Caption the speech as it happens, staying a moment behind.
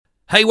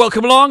Hey,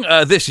 welcome along.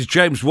 This is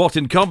James Watt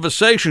in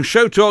Conversation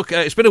Show Talk.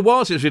 It's been a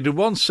while since we did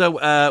one,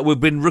 so we've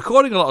been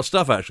recording a lot of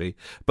stuff, actually,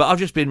 but I've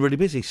just been really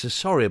busy, so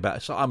sorry about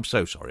it. I'm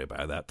so sorry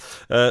about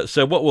that.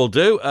 So what we'll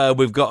do,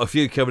 we've got a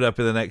few coming up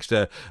in the next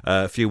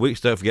few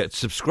weeks. Don't forget to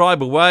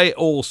subscribe away.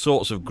 All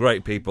sorts of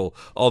great people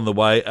on the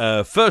way.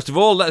 First of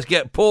all, let's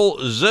get Paul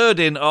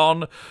Zerdin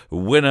on,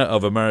 winner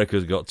of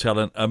America's Got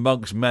Talent,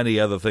 amongst many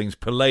other things,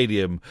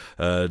 Palladium,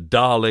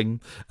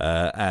 darling,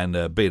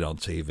 and being on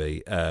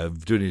TV,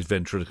 doing his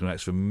ventriloquist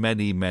acts for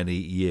many, many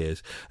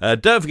years.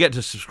 Don't forget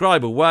to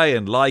subscribe away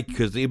and like,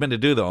 because you're meant to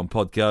do that on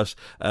podcasts,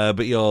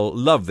 but you'll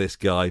love this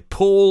guy,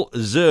 Paul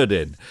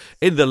Zerdin.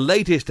 In the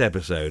latest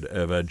episode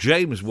of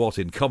James Watt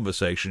in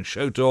Conversation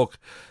Show Talk,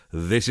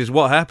 this is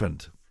what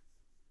happened.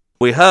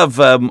 We have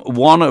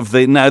one of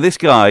the... Now, this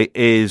guy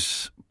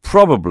is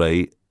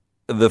probably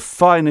the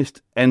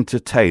finest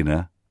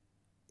entertainer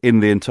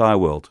in the entire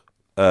world.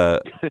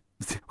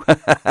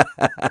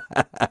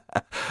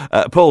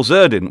 Paul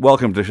Zerdin,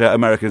 welcome to the show.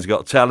 America's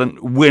Got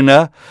Talent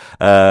winner,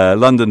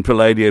 London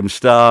Palladium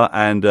star,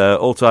 and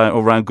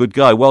all-round good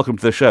guy. Welcome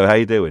to the show. How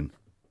you doing?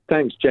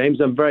 Thanks,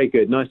 James. I'm very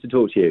good. Nice to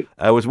talk to you.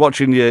 I was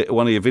watching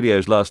one of your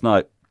videos last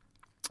night,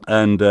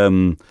 and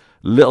a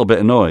little bit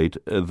annoyed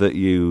that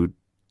you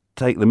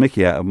take the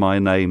mickey out of my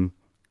name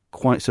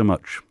quite so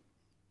much.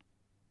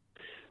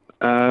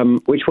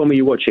 Which one were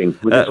you watching?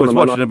 I was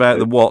watching about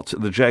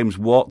the James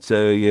Watt.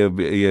 You're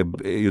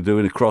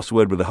doing a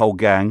crossword with the whole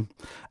gang.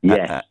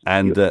 Yes.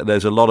 And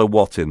there's a lot of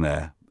Watt in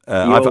there.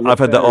 I've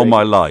had that all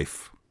my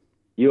life.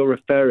 You're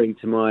referring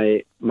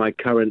to my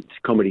current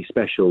comedy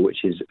special,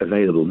 which is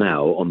available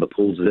now on the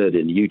Paul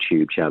Zerdin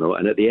YouTube channel.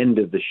 And at the end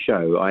of the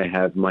show, I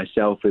have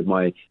myself with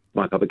my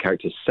puppet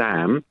character,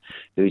 Sam,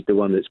 who's the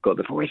one that's got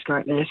the voice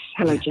like this.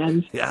 Hello,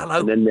 James. Yeah, hello.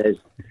 And then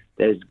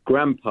there's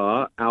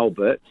Grandpa,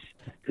 Albert,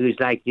 who's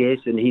like this,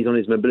 and he's on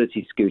his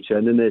mobility scooter.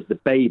 And then there's the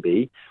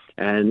baby,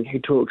 and who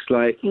talks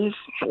like, yes,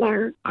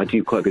 hello. I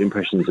do quite good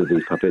impressions of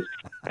these puppets.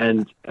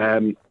 And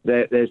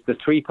there's the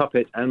three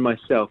puppets and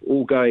myself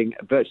all going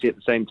virtually at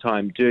the same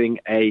time doing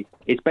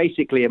it's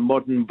basically a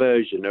modern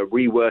version, a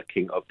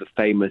reworking of the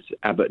famous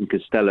Abbott and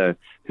Costello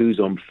Who's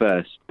on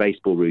First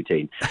baseball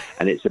routine.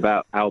 And it's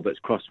about Albert's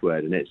crossword,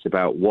 and it's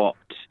about what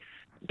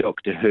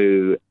Doctor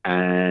Who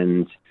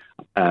and...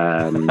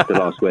 the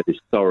last word is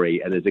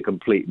sorry, and there's a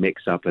complete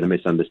mix-up and a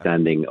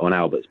misunderstanding on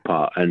Albert's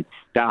part. And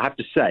I have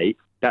to say,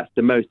 that's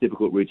the most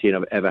difficult routine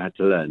I've ever had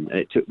to learn. And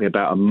it took me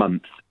about a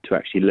month to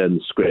actually learn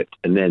the script,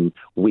 and then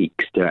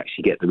weeks to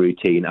actually get the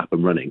routine up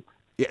and running.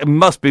 Yeah, it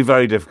must be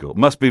very difficult.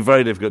 Must be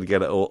very difficult to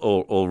get it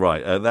all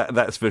right.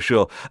 That's for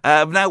sure.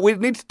 Now we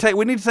need to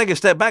take a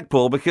step back,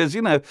 Paul, because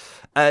you're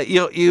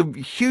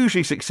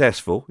hugely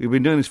successful. You've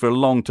been doing this for a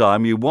long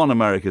time. You won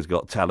America's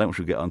Got Talent, which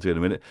we'll get onto in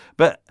a minute,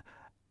 but.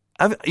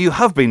 You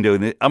have been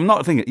doing it. I'm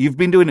not thinking you've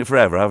been doing it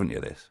forever, haven't you?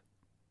 This.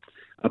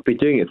 I've been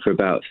doing it for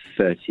about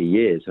 30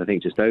 years. I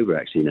think just over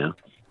actually now.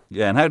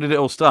 Yeah, and how did it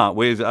all start?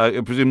 With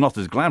I presume not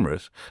as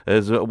glamorous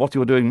as what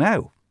you're doing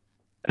now.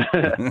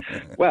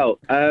 Well,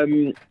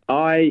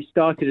 I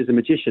started as a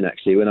magician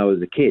actually when I was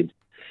a kid,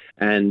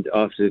 and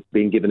after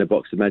being given a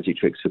box of magic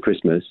tricks for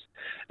Christmas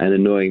and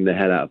annoying the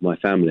hell out of my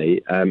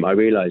family, I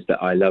realised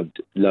that I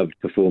loved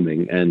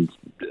performing, and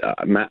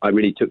I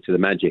really took to the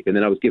magic. And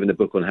then I was given a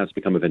book on how to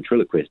become a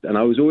ventriloquist, and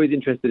I was always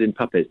interested in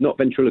puppets, not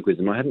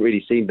ventriloquism. I hadn't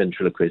really seen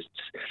ventriloquists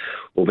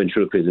or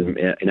ventriloquism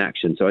in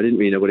action, so I didn't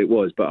really know what it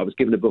was, but I was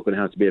given a book on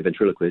how to be a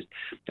ventriloquist.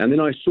 And then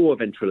I saw a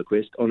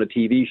ventriloquist on a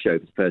TV show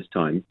for the first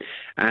time,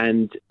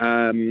 and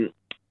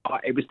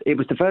it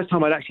was the first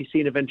time I'd actually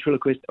seen a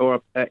ventriloquist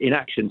in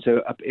action.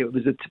 So it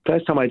was the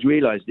first time I'd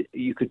realised that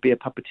you could be a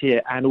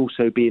puppeteer and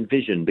also be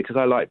envisioned, because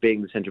I like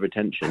being the centre of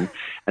attention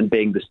and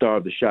being the star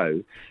of the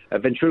show.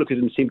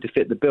 Ventriloquism seemed to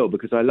fit the bill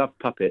because I love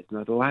puppets, and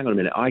I thought, hang on a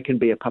minute, I can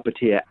be a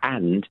puppeteer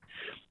and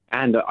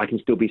I can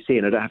still be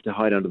seen. I don't have to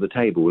hide under the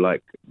table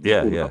like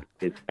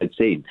I'd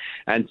seen.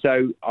 And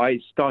so I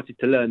started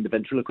to learn the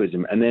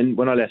ventriloquism. And then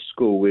when I left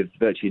school with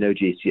virtually no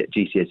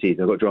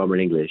GCSEs, I got drama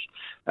and English,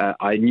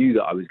 I knew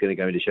that I was going to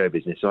go into show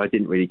business, so I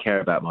didn't really care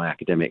about my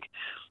academic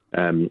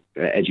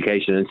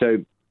education. And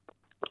so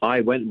I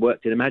went and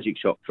worked in a magic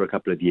shop for a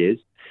couple of years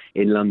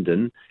in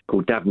London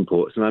called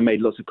Davenport's, and I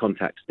made lots of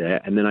contacts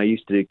there. And then I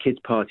used to do kids'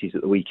 parties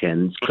at the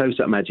weekends,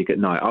 close-up magic at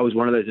night. I was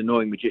one of those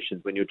annoying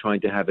magicians when you're trying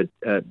to have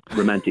a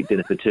romantic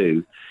dinner for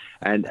two,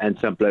 and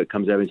some bloke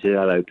comes over and says,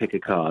 hello, pick a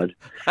card.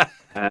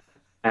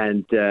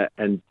 And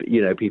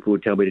people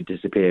would tell me to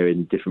disappear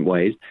in different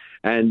ways,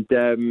 and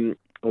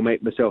or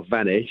make myself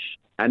vanish.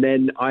 And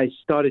then I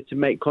started to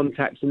make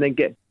contacts and then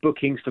get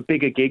bookings for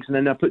bigger gigs, and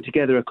then I put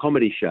together a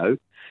comedy show.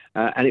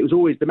 And it was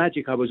always the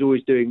magic I was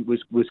always doing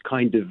was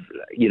kind of,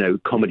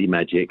 comedy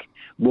magic,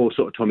 more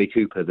sort of Tommy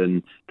Cooper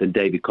than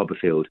David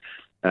Copperfield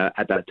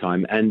at that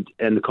time. And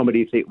the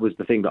comedy thing was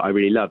the thing that I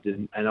really loved.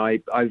 And I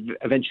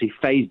eventually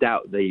phased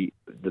out the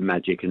the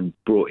magic and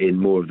brought in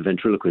more of the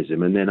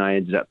ventriloquism, and then I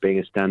ended up being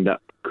a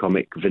stand-up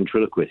comic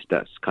ventriloquist.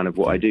 That's kind of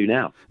what I do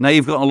now. Now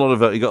you've got a lot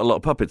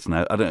of puppets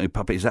now. I don't know,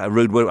 puppet, is that a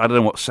rude word? I don't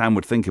know what Sam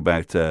would think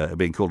about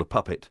being called a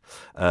puppet,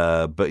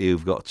 but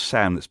you've got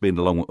Sam that's been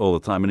along all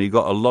the time, and you've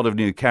got a lot of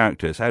new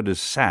characters. How does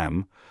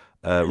Sam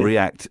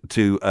react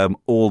to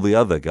all the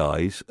other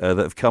guys that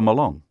have come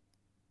along?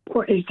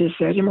 What is this,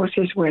 Zerdin? What's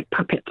this word,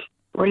 puppet?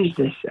 What is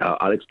this?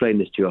 I'll explain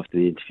this to you after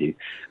the interview.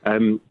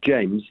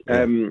 James,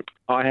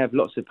 I have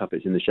lots of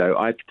puppets in the show.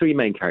 I have three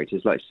main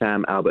characters, like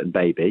Sam, Albert, and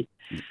Baby.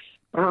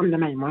 Well, I'm the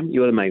main one.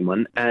 You're the main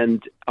one.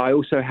 And I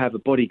also have a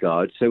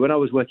bodyguard. So when I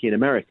was working in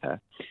America,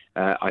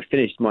 I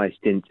finished my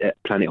stint at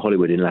Planet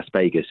Hollywood in Las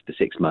Vegas for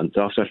 6 months.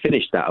 After I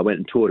finished that, I went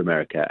and toured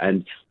America.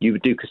 And you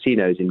would do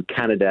casinos in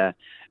Canada,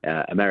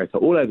 America,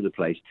 all over the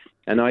place.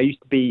 And I used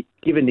to be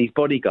given these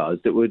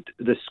bodyguards that would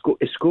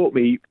escort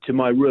me to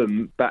my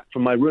room,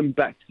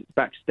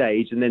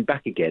 backstage, and then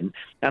back again.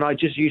 And I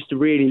just used to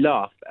really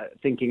laugh,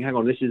 thinking, hang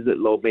on, this is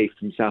little old me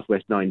from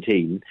Southwest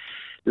 19,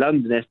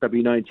 London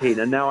SW19,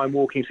 and now I'm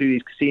walking through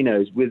these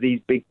casinos with these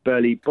big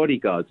burly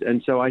bodyguards.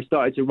 And so I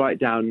started to write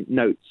down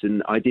notes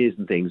and ideas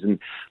and things,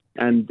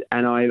 and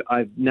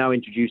I've now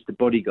introduced the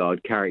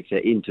bodyguard character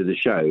into the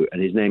show, and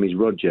his name is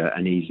Roger,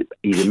 and he's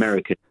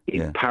American,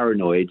 he's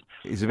paranoid.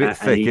 He's a bit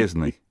thick,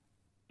 isn't he?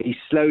 He's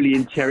slowly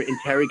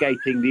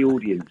interrogating the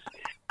audience,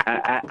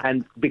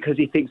 and because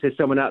he thinks there's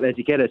someone out there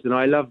to get us, and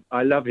I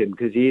love him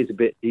because he's a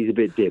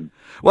bit dim.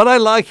 What I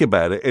like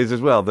about it is as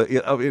well that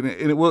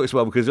it works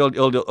well because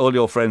all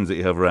your friends that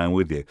you have around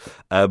with you,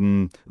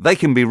 they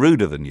can be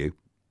ruder than you.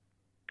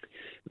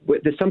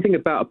 There's something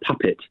about a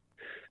puppet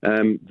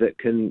that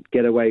can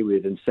get away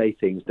with and say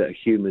things that a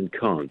human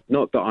can't.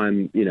 Not that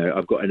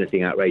I've got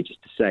anything outrageous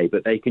to say,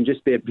 but they can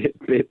just be a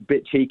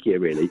bit cheekier,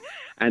 really.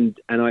 And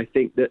I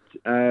think that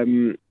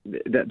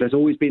that there's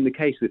always been the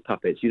case with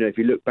puppets. If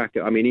you look back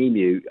at,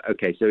 Emu.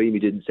 Okay, so Emu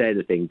didn't say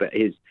anything, but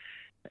his,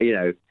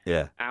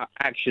 our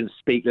actions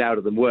speak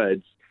louder than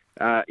words.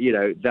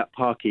 That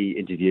Parky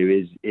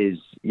interview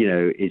is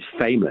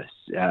famous.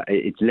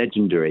 It's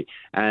legendary,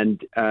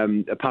 and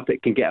a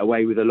puppet can get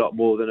away with a lot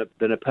more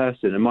than a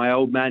person. And my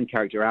old man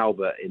character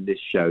Albert in this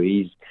show,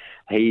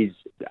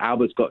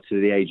 Albert's got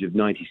to the age of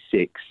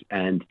 96,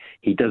 and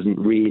he doesn't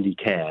really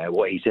care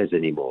what he says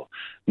anymore.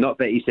 Not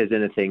that he says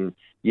anything,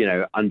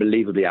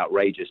 unbelievably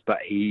outrageous, but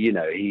he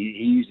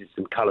uses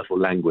some colourful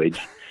language.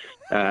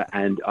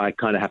 And I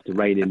kind of have to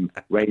rein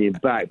him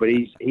back. But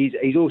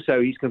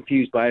he's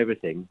confused by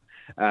everything,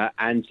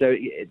 and so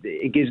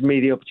it gives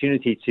me the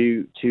opportunity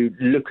to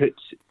look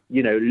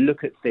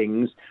at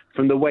things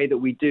from the way that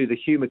we do. The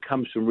humour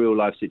comes from real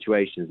life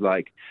situations,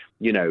 like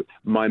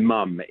my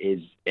mum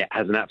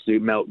has an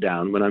absolute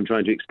meltdown when I'm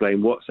trying to explain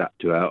WhatsApp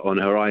to her on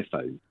her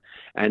iPhone.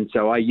 And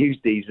so I use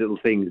these little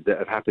things that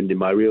have happened in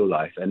my real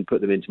life and put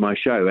them into my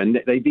show.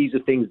 And these are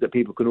things that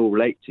people can all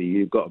relate to.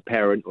 You've got a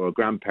parent or a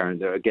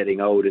grandparent that are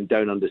getting old and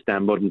don't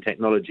understand modern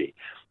technology.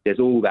 There's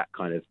all that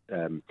kind of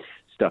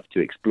stuff to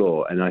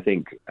explore. And I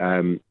think,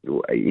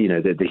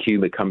 the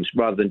humour comes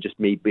rather than just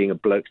me being a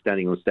bloke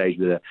standing on stage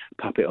with a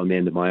puppet on the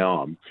end of my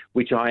arm,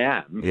 which I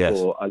am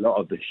for a lot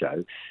of the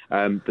show.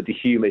 But the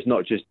humour is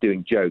not just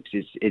doing jokes.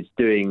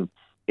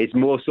 It's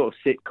more sort of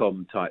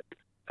sitcom type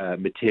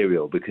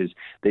material, because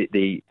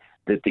the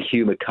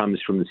humour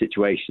comes from the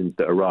situations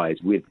that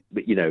arise with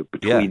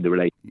between the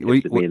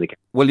relationships of me and the character.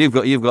 Well, you've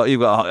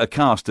got a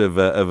cast of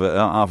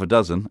half a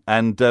dozen,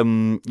 and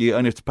you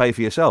only have to pay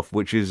for yourself,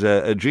 which is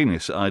a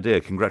genius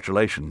idea.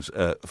 Congratulations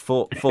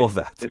for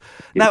that.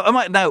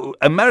 Now,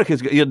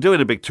 you're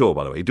doing a big tour,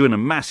 by the way. You're doing a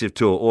massive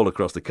tour all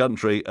across the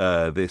country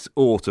this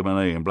autumn. I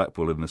know you're in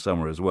Blackpool in the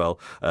summer as well.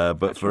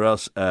 But for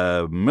us,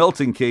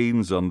 Milton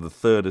Keynes on the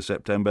 3rd of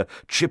September,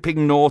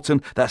 Chipping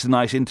Norton. That's a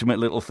nice intimate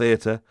little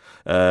theatre.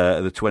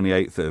 The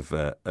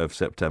 28th of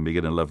September.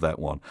 You're going to love that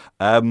one.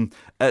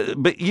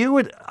 But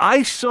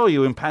I saw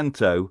you in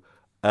Panto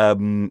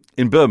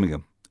in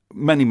Birmingham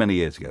many, many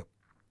years ago.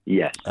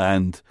 Yes.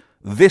 And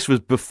this was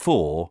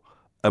before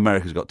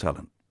America's Got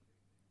Talent.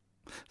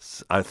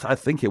 I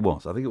think it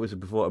was. I think it was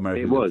before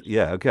America's Got Talent.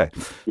 Yeah, okay.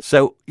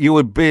 So you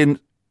had been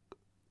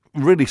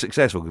really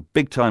successful,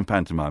 big-time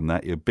pantomime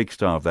that. You're a big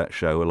star of that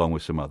show, along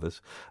with some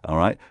others. All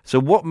right. So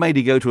what made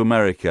you go to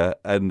America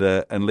and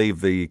leave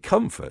the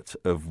comfort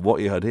of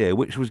what you had here,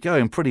 which was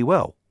going pretty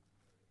well?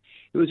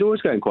 It was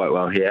always going quite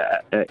well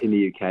here in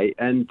the UK,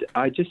 and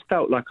I just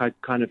felt like I'd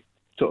kind of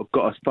sort of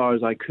got as far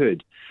as I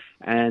could,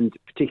 and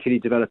particularly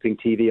developing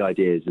TV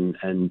ideas and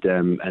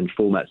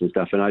formats and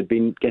stuff. And I'd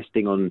been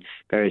guesting on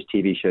various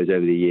TV shows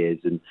over the years,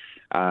 and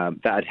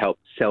that had helped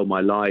sell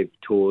my live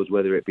tours,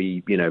 whether it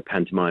be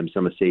pantomime,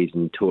 summer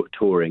season,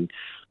 touring.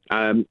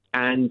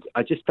 And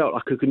I just felt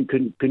like I couldn't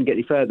get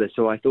any further,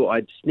 so I thought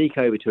I'd sneak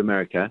over to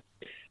America.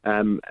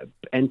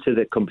 Enter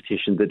the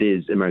competition that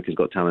is America's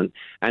Got Talent,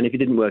 and if it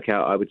didn't work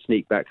out, I would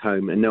sneak back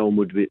home, and no one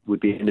would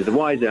be any the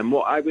wiser. And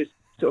what I was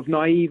sort of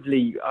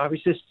naively, I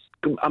was just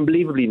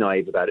unbelievably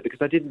naive about it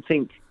because I didn't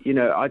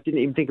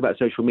even think about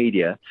social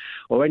media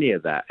or any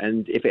of that.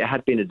 And if it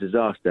had been a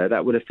disaster,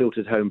 that would have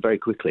filtered home very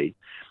quickly.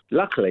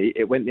 Luckily,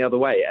 it went the other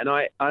way, and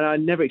I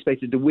never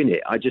expected to win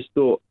it. I just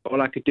thought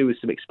all I could do was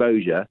some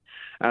exposure.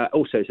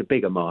 Also, it's a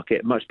bigger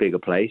market, much bigger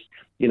place.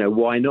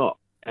 Why not?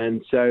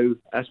 And so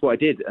that's what I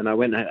did, and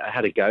I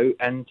had a go,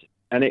 and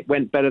it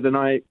went better than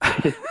I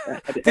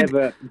had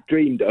ever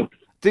dreamed of.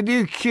 Did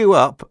you queue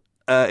up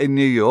in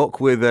New York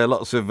with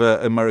lots of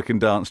American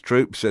dance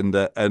troupes and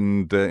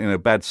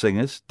bad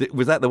singers?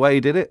 Was that the way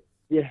you did it?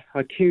 Yeah,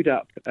 I queued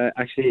up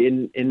actually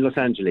in Los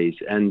Angeles,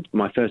 and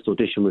my first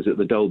audition was at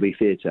the Dolby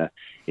Theatre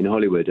in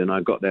Hollywood, and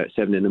I got there at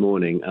 7 a.m,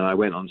 and I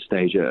went on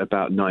stage at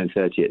about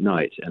 9:30 at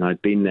night, and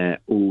I'd been there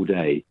all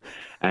day,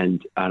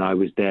 and I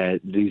was there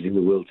losing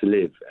the will to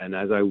live. And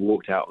as I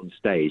walked out on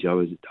stage, I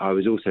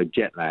was also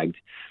jet lagged,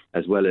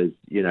 as well as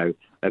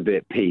a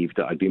bit peeved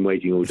that I'd been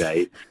waiting all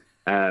day.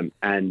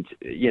 And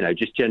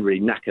just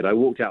generally knackered. I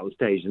walked out on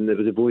stage, and there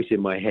was a voice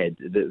in my head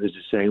that was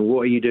just saying,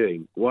 "What are you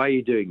doing? Why are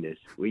you doing this?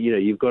 Well,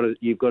 you've got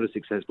a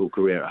successful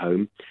career at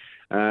home."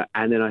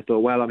 And then I thought,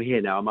 well, I'm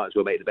here now. I might as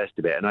well make the best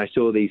of it. And I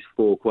saw these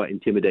 4 quite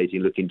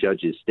intimidating-looking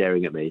judges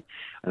staring at me,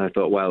 and I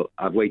thought, well,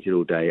 I've waited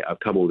all day. I've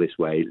come all this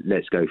way.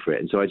 Let's go for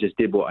it. And so I just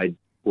did what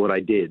I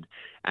did,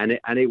 and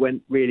it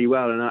went really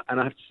well. And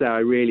I have to say, I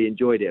really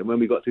enjoyed it. And when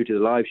we got through to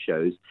the live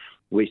shows,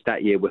 which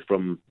that year were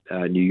from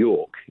New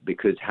York,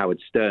 because Howard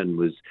Stern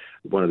was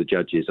one of the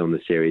judges on the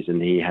series,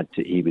 and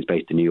he was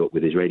based in New York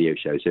with his radio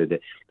show. So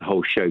the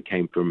whole show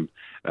came from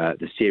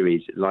the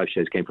series. Live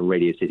shows came from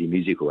Radio City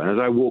Musical. And as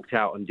I walked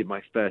out and did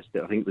my first,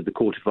 I think it was the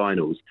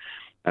quarterfinals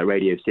at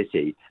Radio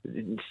City,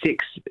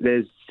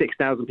 there's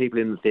 6,000 people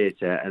in the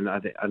theatre, and I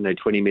don't know,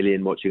 20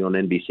 million watching on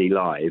NBC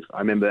Live. I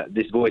remember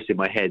this voice in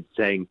my head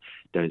saying,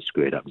 "Don't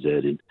screw it up,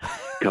 Zerdin.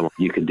 Come on,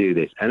 you can do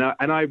this." And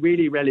I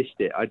really relished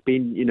it. I'd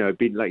been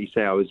like you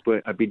say,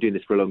 I'd been doing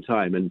this for a long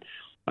time, and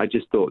I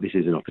just thought, this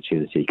is an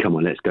opportunity. Come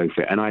on, let's go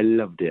for it. And I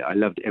loved it. I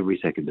loved every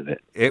second of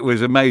it. It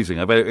was amazing.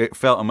 I bet it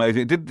felt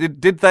amazing. Did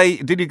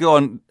you go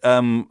on,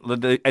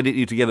 edit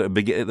you together at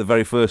the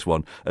very first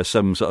one as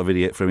some sort of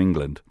idiot from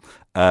England?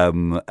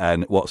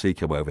 And what's he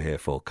come over here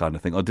for kind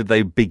of thing? Or did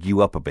they big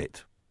you up a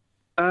bit?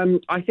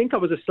 I think I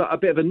was a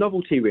bit of a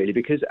novelty, really,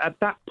 because at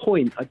that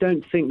point, I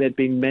don't think there'd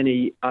been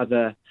many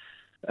other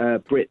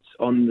Brits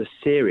on the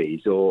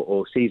series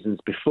or seasons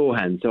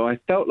beforehand. So I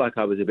felt like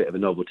I was a bit of a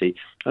novelty.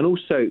 And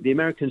also, the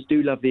Americans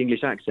do love the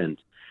English accent.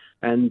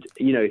 And,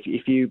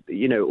 if you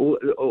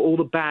all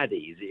the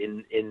baddies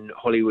in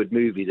Hollywood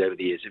movies over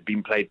the years have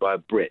been played by a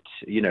Brit,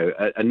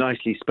 a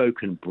nicely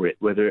spoken Brit,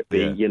 whether it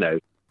be,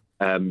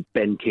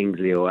 Ben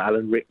Kingsley or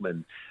Alan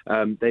Rickman.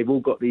 They've all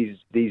got these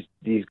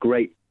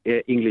great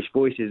English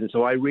voices, and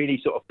so I really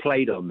sort of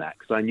played on that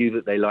because I knew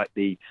that they liked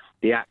the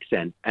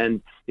accent.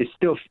 And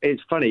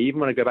it's funny,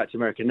 even when I go back to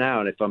America now,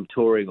 and if I'm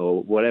touring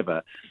or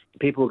whatever,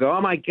 people will go,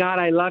 "Oh my God,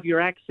 I love your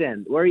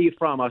accent. Where are you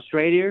from?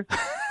 Australia?"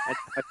 And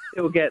I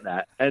still get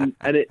that, and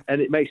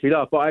it makes me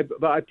laugh. But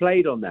I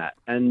played on that,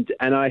 and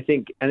I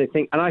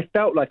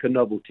felt like a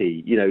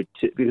novelty,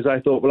 because I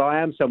thought, well,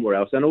 I am somewhere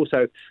else, and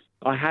also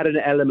I had an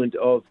element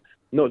of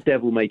not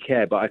devil may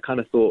care, but I kind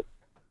of thought,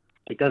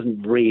 it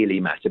doesn't really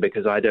matter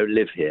because I don't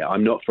live here.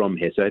 I'm not from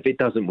here. So if it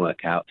doesn't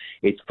work out,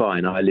 it's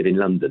fine. I live in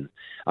London.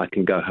 I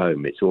can go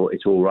home. It's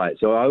all right.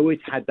 So I always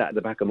had that at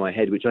the back of my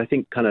head, which I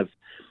think kind of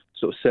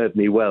sort of served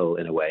me well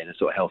in a way, in a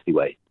sort of healthy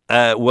way.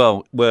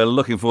 Well, we're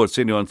looking forward to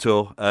seeing you on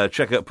tour.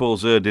 Check out Paul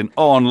Zerdin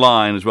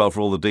online as well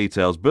for all the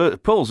details.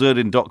 But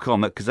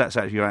paulzerdin.com, because that's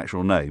actually your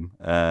actual name.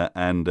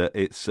 And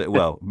it's,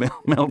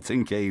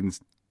 Milton Keynes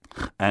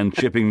and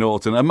Chipping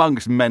Norton,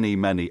 amongst many,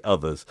 many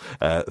others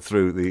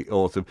through the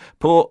autumn.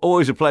 Paul,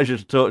 always a pleasure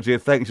to talk to you.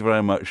 Thanks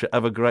very much.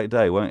 Have a great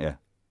day, won't you?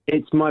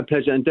 It's my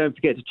pleasure. And don't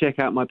forget to check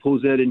out my Paul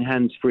Zerdin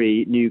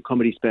Hands-Free new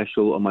comedy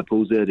special on my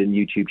Paul Zerdin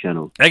YouTube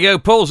channel. There you go,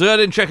 Paul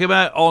Zerdin. Check him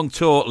out on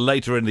tour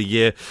later in the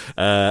year.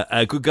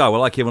 A good guy. I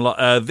like him a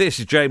lot. This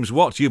is James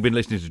Watt. You've been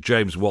listening to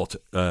James Watt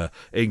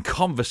in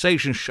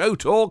Conversation Show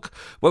Talk,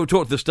 where we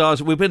talk to the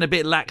stars. We've been a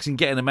bit lax in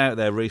getting them out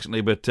there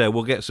recently, but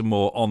we'll get some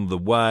more on the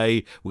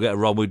way. We'll get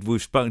around.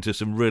 We've spoken to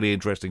some really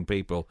interesting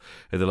people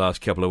in the last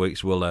couple of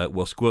weeks.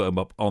 We'll squirt them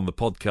up on the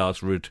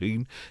podcast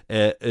routine.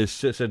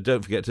 So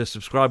don't forget to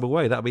subscribe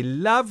away. That'll be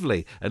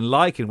lovely. And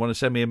want to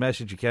send me a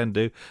message, you can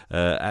do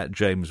at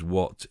James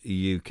Watt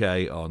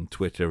UK on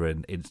Twitter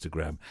and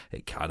Instagram.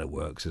 It kind of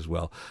works as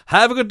well.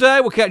 Have a good day.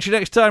 We'll catch you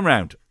next time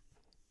round.